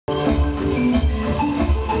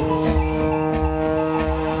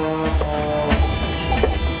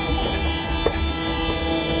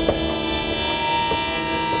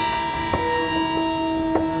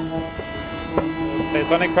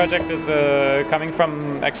Playsonic project is coming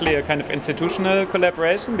from actually a kind of institutional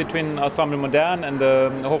collaboration between Ensemble Modern and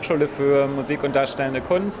the Hochschule für Musik und Darstellende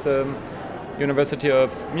Kunst, the University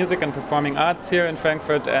of Music and Performing Arts here in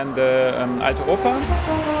Frankfurt, and the Alte Oper.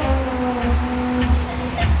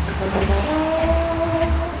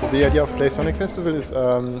 So the idea of Playsonic Festival is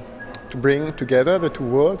to bring together the two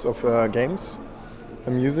worlds of games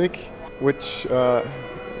and music, which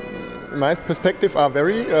in my perspective are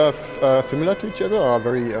very similar to each other, are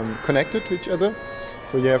very connected to each other.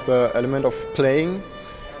 So you have the element of playing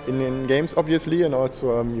in games, obviously, and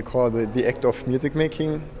also you call the act of music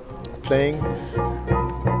making, playing.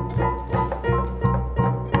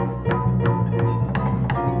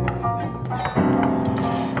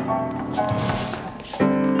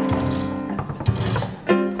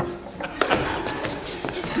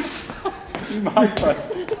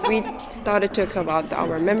 We started to talk about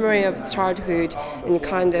our memory of childhood in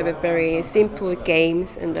kind of a very simple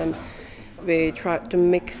games, and then we tried to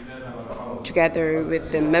mix together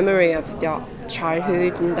with the memory of the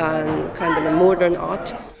childhood and then kind of a modern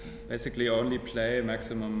art. Basically only play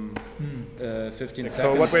maximum 15 seconds.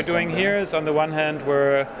 So what we're doing here is, on the one hand,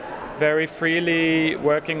 we're very freely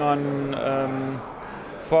working on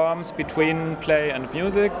forms between play and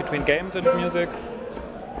music, between games and music.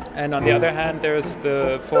 And on the other hand, there's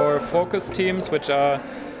the 4 focus teams, which are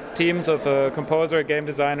teams of a composer, a game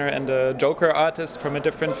designer, and a joker artist from a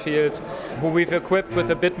different field, who we've equipped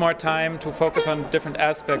with a bit more time to focus on different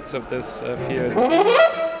aspects of this field.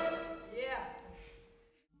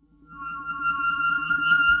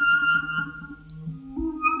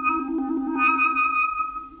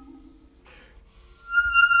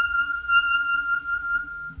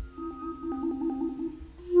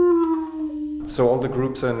 So all the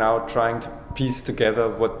groups are now trying to piece together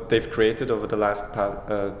what they've created over the last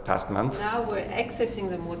past months. Now we're exiting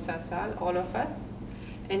the Mozartsaal, all of us,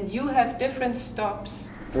 and you have different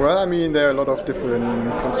stops. Well, I mean, there are a lot of different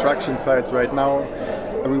construction sites right now.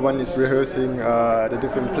 Everyone is rehearsing the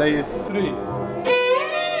different plays.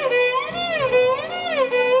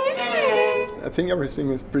 I think everything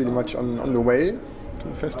is pretty much on the way to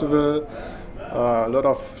the festival. A lot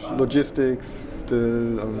of logistics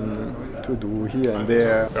still to do here and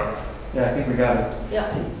there. Yeah, I think we got it. Yeah.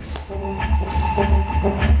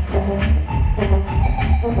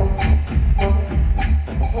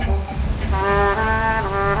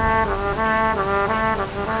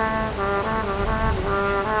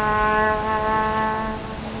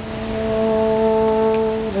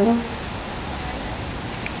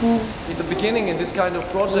 In the beginning, in this kind of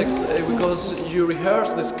projects, because you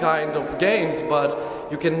rehearse this kind of games, but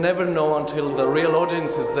you can never know until the real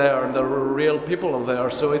audience is there and the real people are there.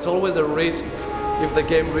 So it's always a risk if the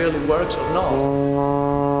game really works or not.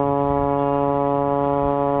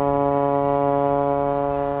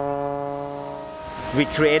 We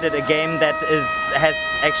created a game that has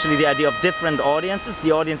actually the idea of different audiences.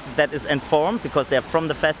 The audiences that is informed because they're from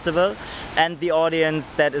the festival, and the audience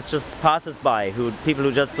that is just passers-by, people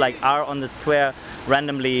who just like are on the square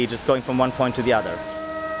randomly just going from one point to the other.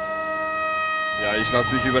 Ja, ich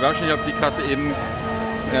lasse mich überraschen. Ich habe die Karte eben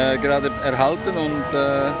gerade erhalten und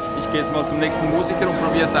ich gehe jetzt mal zum nächsten Musiker und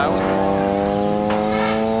probiere es aus.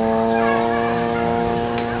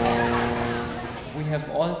 We have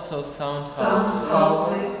also sound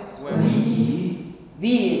houses where we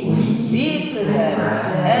present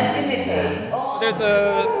and imitate. There's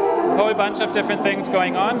a whole bunch of different things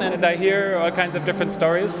going on, and I hear all kinds of different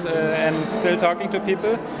stories and still talking to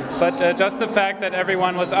people. But just the fact that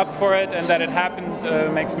everyone was up for it and that it happened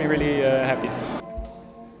makes me really happy.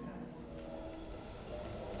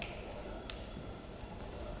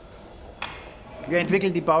 Wir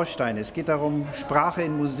entwickeln die Bausteine. Es geht darum, Sprache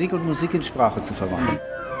in Musik und Musik in Sprache zu verwandeln.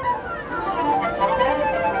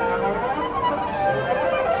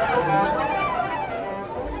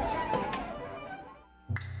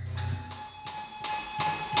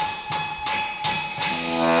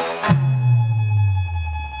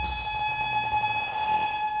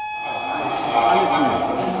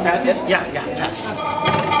 Fertig? Ja, fertig.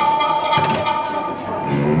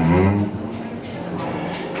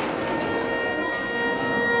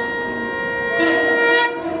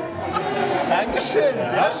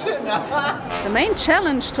 The main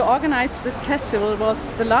challenge to organize this festival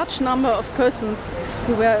was the large number of persons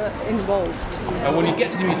who were involved. When you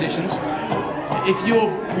get to the musicians, if your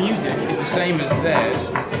music is the same as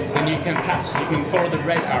theirs, then you can follow the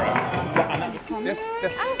red arrow.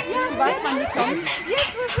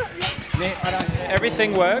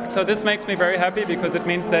 Everything worked, so this makes me very happy because it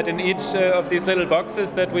means that in each of these little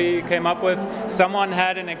boxes that we came up with, someone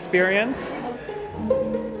had an experience.